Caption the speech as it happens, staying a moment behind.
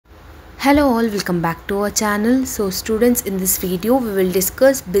Hello all, welcome back to our channel. So students, in this video we will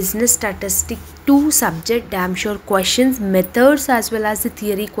discuss business statistic 2 subject Damsure questions, methods as well as the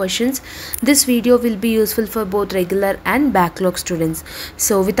theory questions. This video will be useful for both regular and backlog students.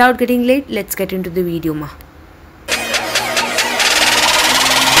 So without getting late, let's get into the video ma.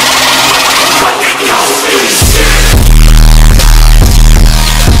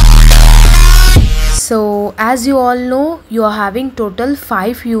 So as you all know, you are having total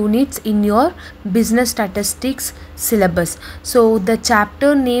 5 units in your business statistics syllabus. So the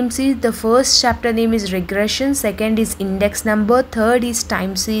chapter names is, the first chapter name is regression, second is index number, third is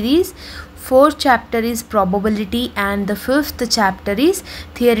time series, fourth chapter is probability, and the fifth chapter is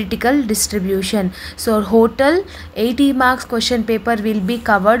theoretical distribution. So total 80 marks question paper will be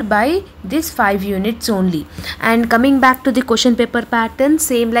covered by this 5 units only. And coming back to the question paper pattern,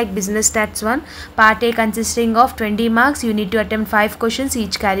 same like business stats 1, part A consisting of 20 marks, you need to attempt 5 questions,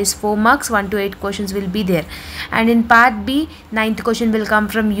 each carries 4 marks, 1 to 8 questions will be there. And in part B, 9th question will come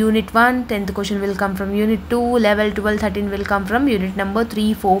from unit 1, 10th question will come from unit 2, 11, 12, 13 will come from unit number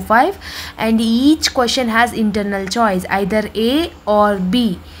 3, 4, 5. And each question has internal choice, either A or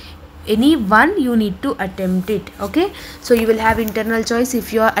B. Any one you need to attempt it. Okay, so you will have internal choice.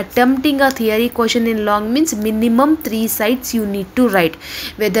 If you are attempting a theory question in long, means minimum 3 sides you need to write.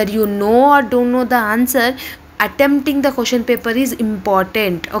 Whether you know or don't know the answer, attempting the question paper is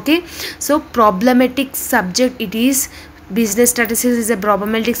important. Okay, so problematic subject it is. Business statistics is a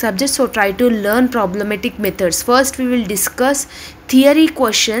problematic subject, so try to learn problematic methods. First we will discuss theory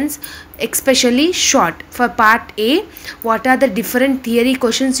questions, especially short. For part A, what are the different theory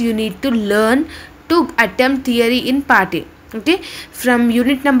questions you need to learn to attempt theory in part A. Okay, from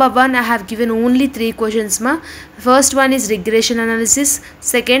unit number 1 I have given only 3 questions ma. First one is regression analysis,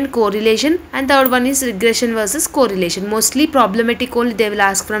 second correlation, and third one is regression versus correlation. Mostly problematic only they will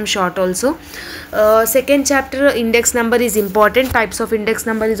ask from short also. Second chapter index number is important, types of index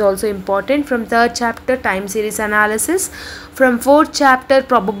number is also important. From third chapter time series analysis, from fourth chapter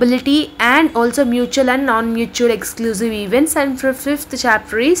probability and also mutual and non-mutual exclusive events, and from fifth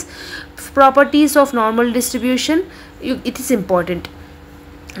chapter is properties of normal distribution. It is important.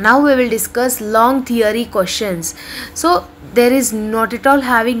 Now we will discuss long theory questions. So there is not at all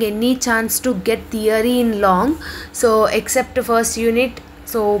having any chance to get theory in long, so except first unit.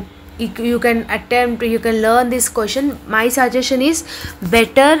 So you can attempt, you can learn this question. My suggestion is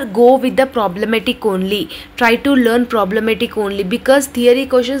better go with the problematic only. Try to learn problematic only, because theory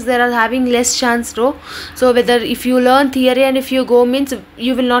questions there are having less chance though. So whether if you learn theory and if you go, means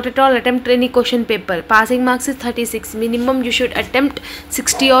you will not at all attempt any question paper. Passing marks is 36, minimum you should attempt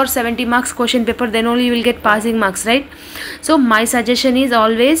 60 or 70 marks question paper, then only you will get passing marks, right? So my suggestion is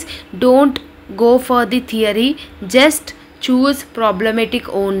always don't go for the theory, just choose problematic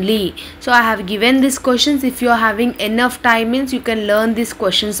only. So I have given these questions. If you are having enough time, means you can learn these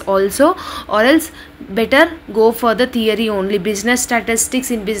questions also, or else better go for the theory only. Business statistics,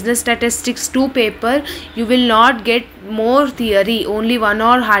 in business statistics 2 paper you will not get more theory, only one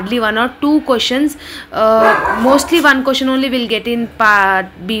or hardly 1 or 2 questions, mostly 1 question only will get in part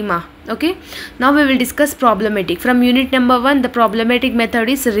B ma. Okay, now we will discuss problematic. From unit number 1, the problematic method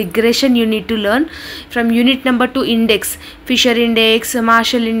is regression you need to learn. From unit number 2, index, Fisher index,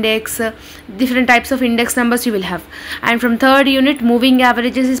 Marshall index, different types of index numbers you will have. And from third unit, moving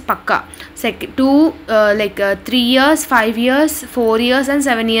averages is pakka. Second 2 3 years, 5 years, 4 years and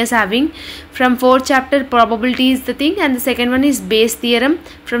 7 years having. From fourth chapter probability is the thing, and the second one is Bayes theorem.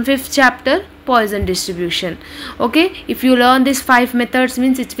 From fifth chapter Poisson distribution. Okay, if you learn these 5 methods,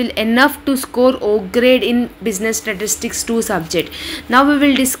 means it will enough to score O grade in business statistics 2 subject. Now we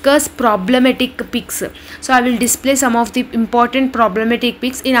will discuss problematic picks. So I will display some of the important problematic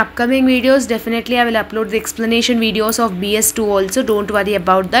picks in upcoming videos. Definitely I will upload the explanation videos of BS2 also, don't worry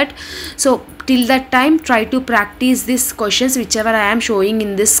about that. So till that time, try to practice these questions whichever I am showing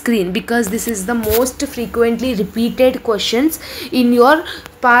in this screen, because this is the most frequently repeated questions in your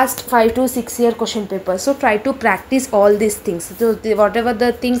past 5 to 6 year question paper. So try to practice all these things. So whatever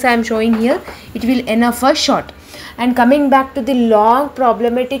the things I am showing here, it will enough for short. And coming back to the long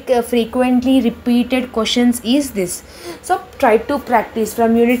problematic frequently repeated questions is this. So try to practice.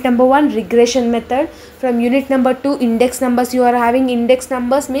 From unit number 1, regression method. From unit number 2, index numbers you are having. Index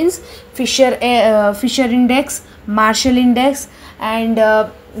numbers means Fisher index, Marshall index, and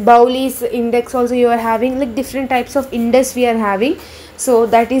Bowley's index also you are having. Like different types of index we are having. So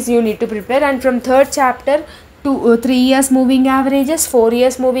that is you need to prepare. And from third chapter 3 years moving averages, 4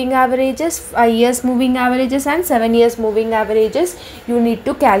 years moving averages, 5 years moving averages, and 7 years moving averages you need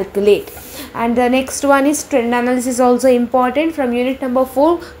to calculate. And the next one is trend analysis, also important. From unit number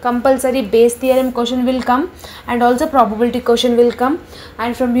 4, compulsory base theorem question will come, and also probability question will come.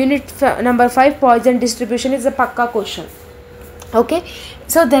 And from unit number 5, Poisson distribution is a pakka question. Okay,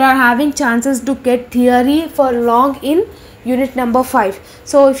 so there are having chances to get theory for long in unit number 5.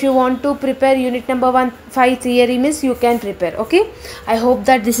 So if you want to prepare unit number 5 theory means you can prepare. Okay, I hope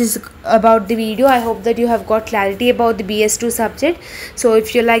that this is about the video. I hope that you have got clarity about the BS2 subject. So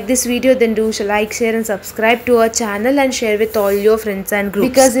if you like this video, then do like, share and subscribe to our channel, and share with all your friends and groups,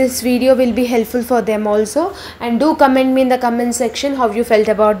 because this video will be helpful for them also. And do comment me in the comment section how you felt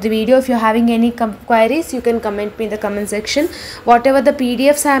about the video. If you're having any queries, you can comment me in the comment section. Whatever the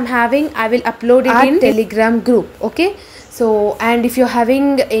PDFs I am having, I will upload it in Telegram group. Okay, so, and if you're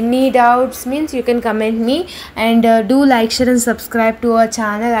having any doubts means you can comment me, and do like, share and subscribe to our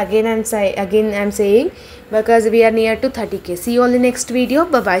channel. Again I'm saying, because we are near to 30k. See you all in the next video.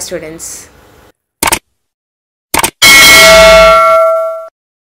 Bye bye students.